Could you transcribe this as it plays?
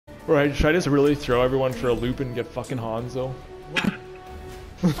Alright, should I just really throw everyone for a loop and get fucking Hanzo?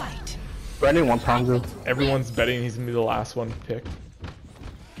 Fight. Brandon wants Hanzo. Everyone's betting he's gonna be the last one picked.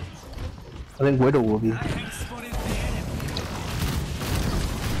 I think Widow will be.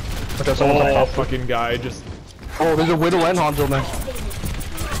 Oh, fucking guy just... Oh, there's a Widow and Hanzo, man.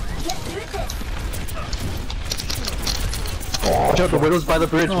 Oh, watch out, the Widow's by the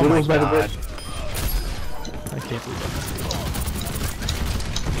bridge. Oh Widow's by the bridge. I can't believe that.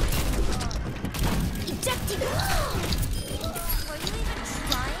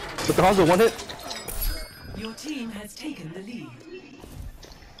 With the Hanzo, one hit. Your team has taken the lead.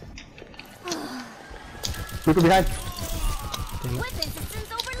 Reaper behind. Weapon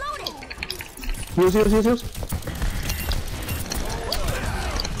systems overloaded. Heals.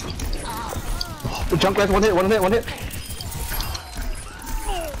 The jump guys, one hit.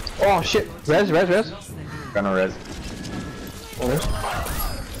 Oh shit. Res. Gonna res.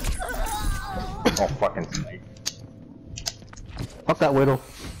 Oh, fucking snake. Fuck that Widow.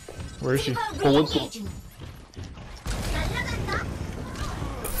 Where is she? Oh, what's it?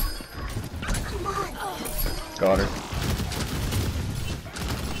 Got her.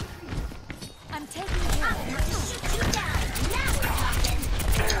 I'm taking you out. Shoot you down. Now we're talking.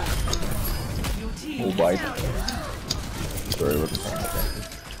 Oh, bite. Sorry, what the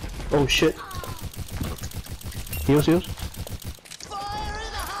Oh shit. Heals.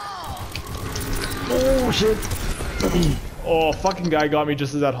 Oh shit. Oh, fucking guy got me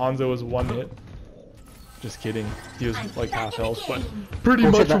just as that Hanzo was one hit. Just kidding. He was like half health, but pretty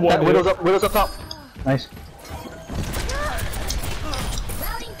much Shit, one hit. Widow's up top. Nice.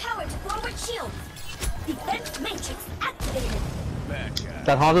 Routing power to forward shield. Defense matrix activated.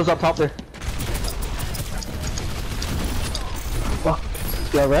 That Hanzo's up top there. Fuck.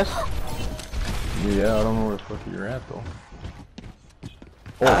 You got rest? Yeah, I don't know where the fuck you're at though.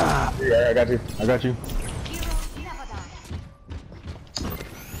 Oh, yeah, I got you.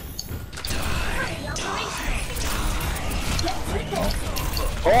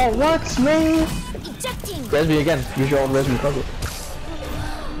 Oh, what, man? Ejecting. Res me again. Use your own res me cover.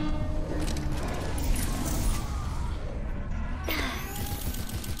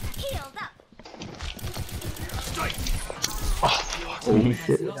 Healed up. Holy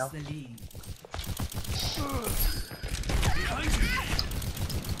shit. Lost the lead.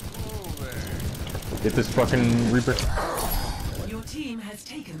 Get this fucking Reaper. Your team has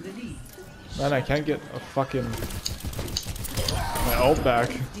taken the lead. Man, I can't get a fucking... my ult back.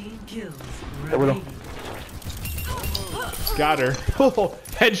 15 kills. There we go. remaining. Got her. Oh,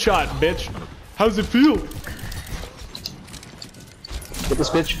 headshot, bitch. How's it feel? Get this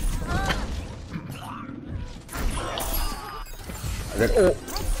bitch. Oh,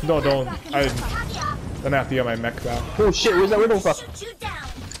 No, don't. I'm gonna have to get my mech back. Oh shit, where's that Widow from? Shoot you down.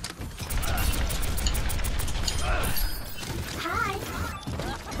 Hi.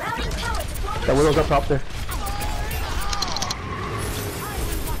 Routing power to forward. That Widow's up top there.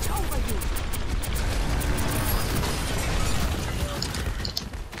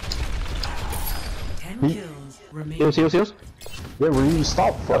 Kills remaining. Heals. yeah, will you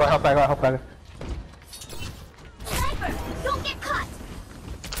stop? I got help back. Sniper, don't get caught.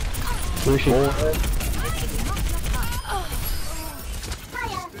 Where is she?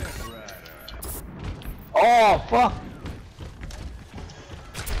 Fire. Oh, fuck.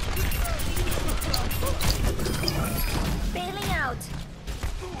 Bailing out.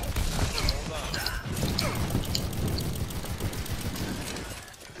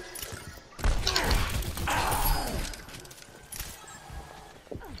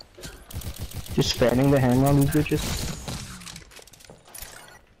 Just fanning the hang on these bitches.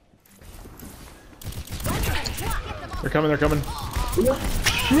 They're coming.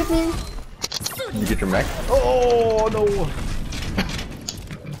 You get your mech? Oh, no.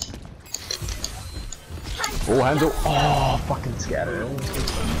 Oh, hands up. Oh, fucking scatter.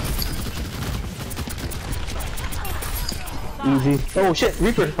 Easy. Oh shit,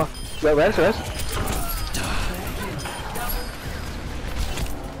 Reaper. Fuck. Yeah, res.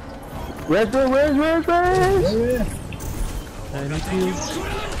 Res, bro, res. And he heals.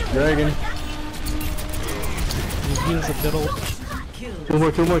 Dragon. He heals a little. Two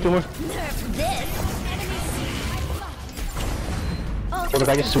more. Nerf this. Oh, the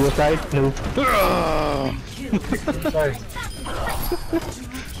guy just suicide? No. Sorry.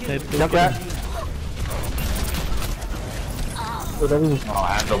 Jump that. Oh, that was... Oh,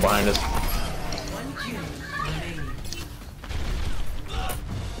 hands up behind us.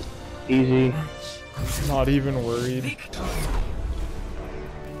 Easy. Not even worried.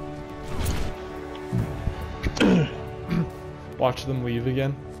 Watch them leave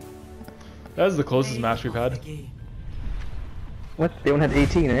again. That was the closest match we've had. What? They only had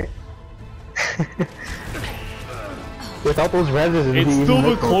 18, right? Without those reses, It's still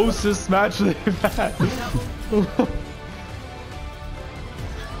the closest match they've had.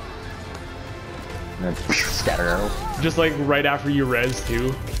 And then scatter arrow. Just like right after you res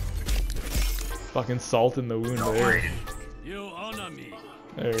too. Fucking salt in the wound there. You honor me.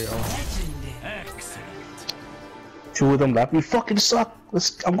 There you go. Excellent. 2 of them left. You fucking suck.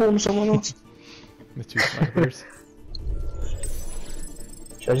 I'm going to someone else. The 2 snipers.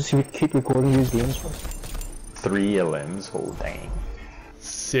 Should I just keep recording these games? 3 limbs. Oh dang.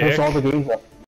 Sick. That's all the games.